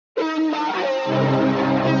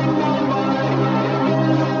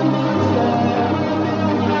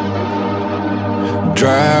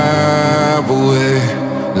Drive away,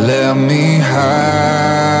 let me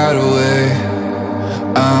hide away.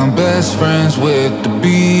 I'm best friends with the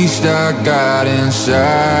beast I got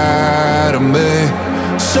inside of me.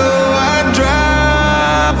 So I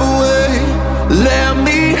drive away, let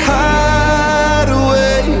me hide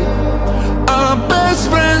away. I'm best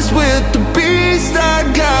friends with the beast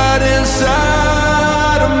I got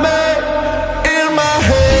inside of me. In my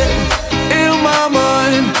head, in my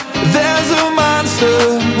mind, there's a monster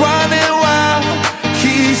running wild.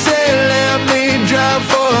 He said, let me drive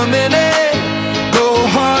for a minute. Go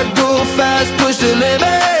hard, go fast, push the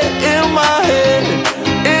limit. In my head,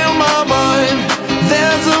 in my mind,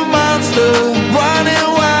 there's a monster running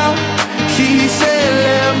wild. He said,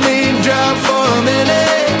 let me drive for a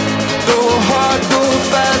minute. Go hard, go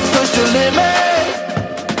fast, push the limit.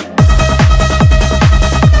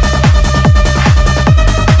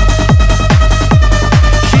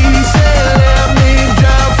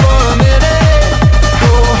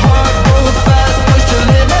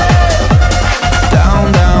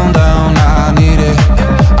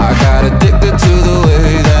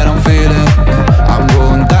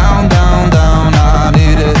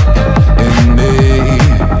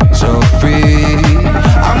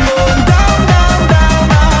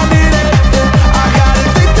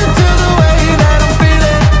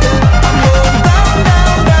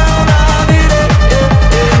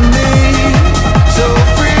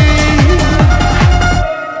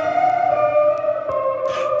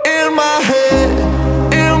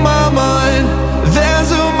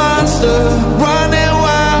 Running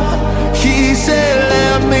wild. He said,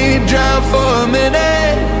 let me drive for a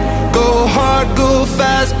minute. Go hard, go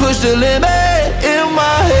fast, push the limit. In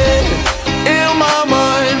my head, in my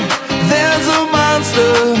mind, there's a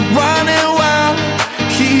monster running